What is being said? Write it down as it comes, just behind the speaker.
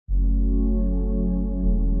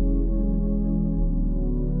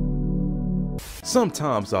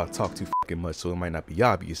Sometimes I talk too fucking much, so it might not be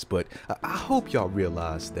obvious, but I hope y'all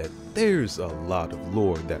realize that there's a lot of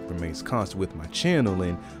lore that remains constant with my channel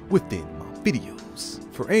and within my videos.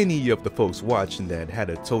 For any of the folks watching that had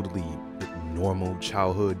a totally normal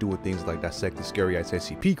childhood doing things like dissecting scary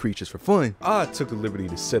SCP creatures for fun, I took the liberty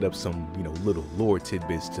to set up some, little lore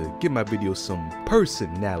tidbits to give my videos some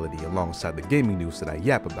personality alongside the gaming news that I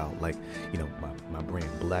yap about, like, my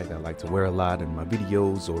brand black that I like to wear a lot in my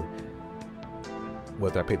videos, or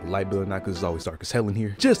whether I pay the light bill or not because it's always dark as hell in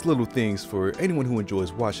here. Just little things for anyone who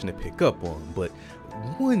enjoys watching to pick up on. But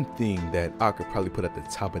one thing that I could probably put at the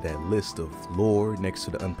top of that list of lore next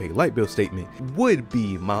to the unpaid light bill statement would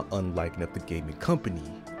be my unliking of the gaming company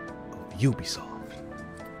of Ubisoft.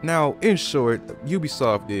 Now, in short,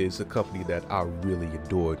 Ubisoft is a company that I really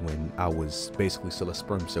adored when I was basically still a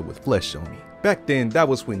sperm cell with flesh on me. Back then, that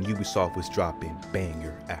was when Ubisoft was dropping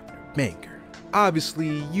banger after banger.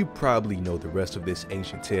 Obviously, you probably know the rest of this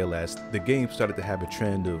ancient tale as the game started to have a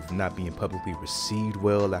trend of not being publicly received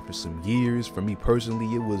well after some years. For me personally,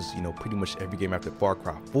 it was, pretty much every game after Far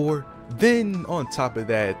Cry 4. Then, on top of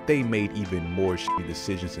that, they made even more shitty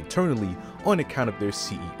decisions internally on account of their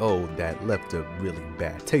CEO that left a really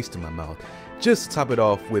bad taste in my mouth. Just to top it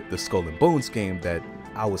off with the Skull and Bones game that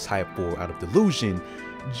I was hyped for out of delusion,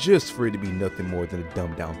 just for it to be nothing more than a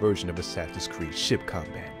dumbed down version of Assassin's Creed ship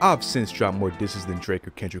combat. I've since dropped more disses than Drake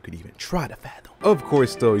or Kendrick could even try to fathom. Of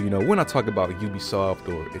course though, when I talk about Ubisoft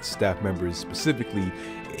or its staff members specifically,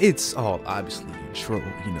 it's all obviously in troll,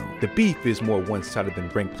 The beef is more one-sided than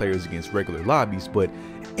ranked players against regular lobbies, but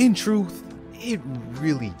in truth, it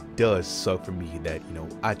really does suck for me that,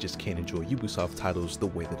 I just can't enjoy Ubisoft titles the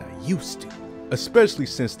way that I used to. Especially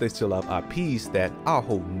since they still have IPs that I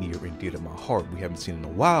hold near and dear to my heart we haven't seen in a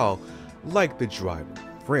while, like the Driver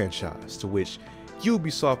franchise, to which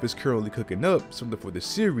Ubisoft is currently cooking up something for the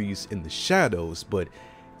series in the shadows, but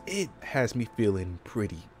it has me feeling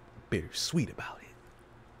pretty bittersweet about it.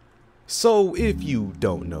 So if you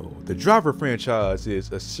don't know, the Driver franchise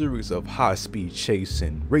is a series of high-speed chase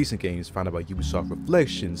and racing games founded by Ubisoft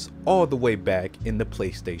Reflections all the way back in the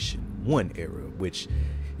PlayStation 1 era, which,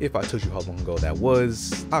 if I told you how long ago that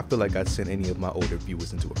was, I feel like I'd send any of my older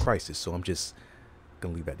viewers into a crisis, so I'm just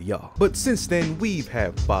gonna leave that to y'all. But since then, we've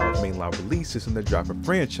had 5 mainline releases in the Driver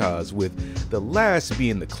franchise, with the last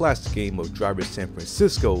being the classic game of Driver San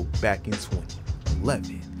Francisco back in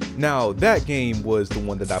 2011. Now, that game was the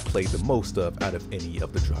one that I played the most of out of any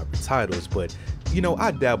of the Driver titles, but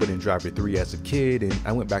I dabbled in Driver 3 as a kid, and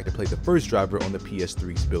I went back to play the first Driver on the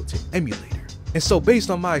PS3's built-in emulator. And so based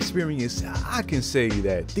on my experience, I can say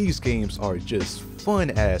that these games are just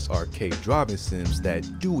fun-ass arcade driving sims that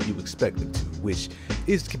do what you expect them to, which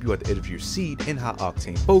is to keep you at the edge of your seat and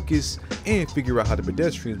high-octane focus and figure out how the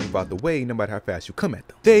pedestrians move out the way no matter how fast you come at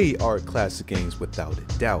them. They are classic games without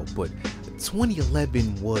a doubt, but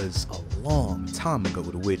 2011 was a long time ago,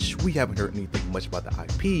 to which we haven't heard anything much about the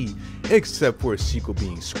IP, except for a sequel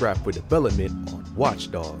being scrapped for development on Watch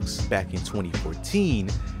Dogs back in 2014,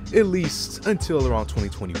 at least until around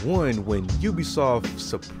 2021 when Ubisoft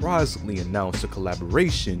surprisingly announced a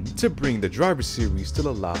collaboration to bring the Driver series to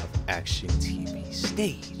the live action TV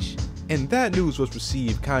stage. And that news was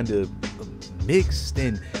received kind of mixed,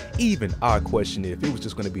 and even I questioned if it was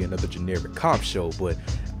just going to be another generic cop show, but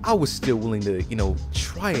I was still willing to,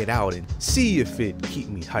 try it out and see if it keep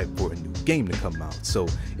me hyped for a new game to come out. So,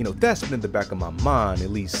 that's been in the back of my mind, at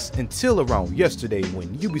least until around yesterday when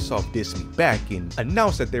Ubisoft dissed me back and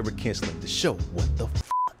announced that they were canceling the show. What the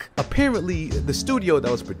fuck? Apparently, the studio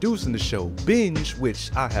that was producing the show, Binge,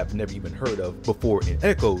 which I have never even heard of before in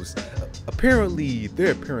Echoes, apparently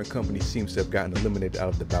their parent company seems to have gotten eliminated out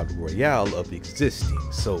of the battle royale of existing.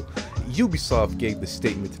 So Ubisoft gave the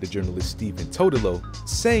statement to the journalist Stephen Totilo,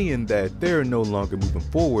 saying that they're no longer moving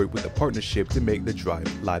forward with a partnership to make the Drive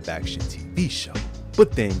live-action TV show.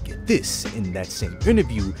 But then get this, in that same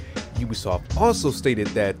interview, Ubisoft also stated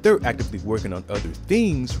that they're actively working on other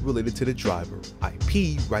things related to the Driver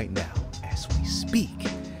IP right now as we speak.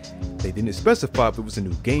 They didn't specify if it was a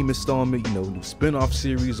new game installment, new spin-off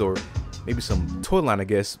series, or maybe some toy line, I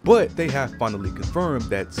guess, but they have finally confirmed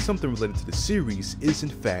that something related to the series is in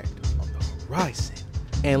fact on the horizon.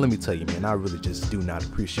 And let me tell you, man, I really just do not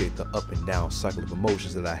appreciate the up and down cycle of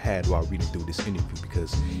emotions that I had while reading through this interview,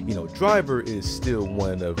 because, Driver is still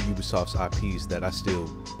one of Ubisoft's IPs that I still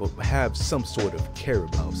have some sort of care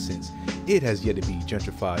about, since it has yet to be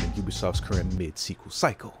gentrified in Ubisoft's current mid-sequel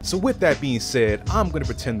cycle. So with that being said, I'm going to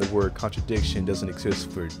pretend the word contradiction doesn't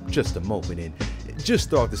exist for just a moment and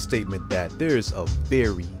just throw out the statement that there's a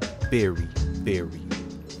very, very, very,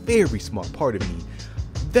 very small part of me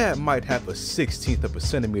that might have a 1/16 of a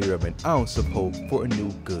centimeter of an ounce of hope for a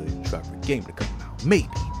new good driver game to come out. Maybe.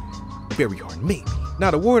 Very hard, maybe.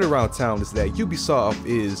 Now the word around town is that Ubisoft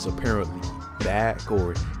is apparently back,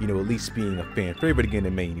 or at least being a fan favorite again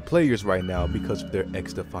in many players right now because of their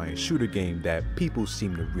X-Defiant shooter game that people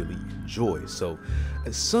seem to really enjoy. So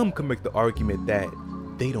some can make the argument that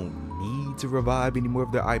they don't need to revive any more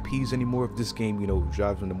of their IPs anymore if this game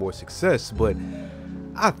drives them to more success, but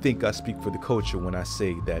I think I speak for the culture when I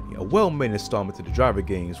say that a well-made installment to the driver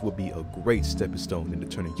games would be a great stepping stone into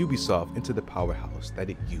turning Ubisoft into the powerhouse that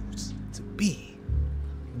it used to be.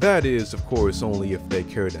 That is, of course, only if they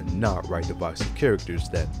care to not write divisive characters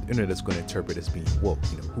that the internet is going to interpret as being woke.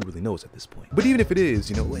 Who really knows at this point? But even if it is,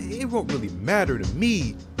 it won't really matter to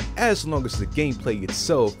me as long as the gameplay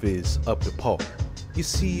itself is up to par. You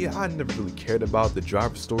see, I never really cared about the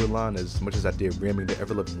driver storyline as much as I did ramming the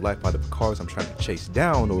ever-loving life out of the cars I'm trying to chase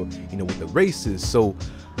down, or with the races. So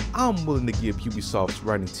I'm willing to give Ubisoft's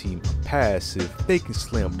writing team a pass if they can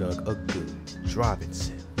slam dunk a good driving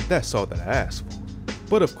sim. That's all that I ask for.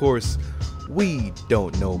 But of course, we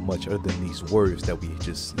don't know much other than these words that we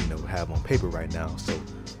just have on paper right now. So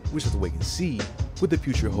we just have to wait and see what the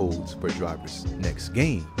future holds for Driver's next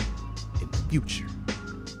game in the future.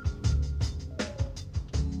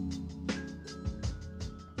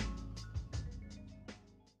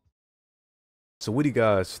 So what do you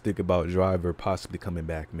guys think about Driver possibly coming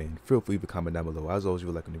back, man? Feel free to comment down below. As always, if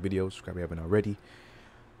you like the video, subscribe if you haven't already.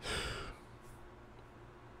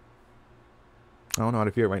 I don't know how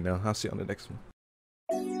to feel right now. I'll see you on the next one.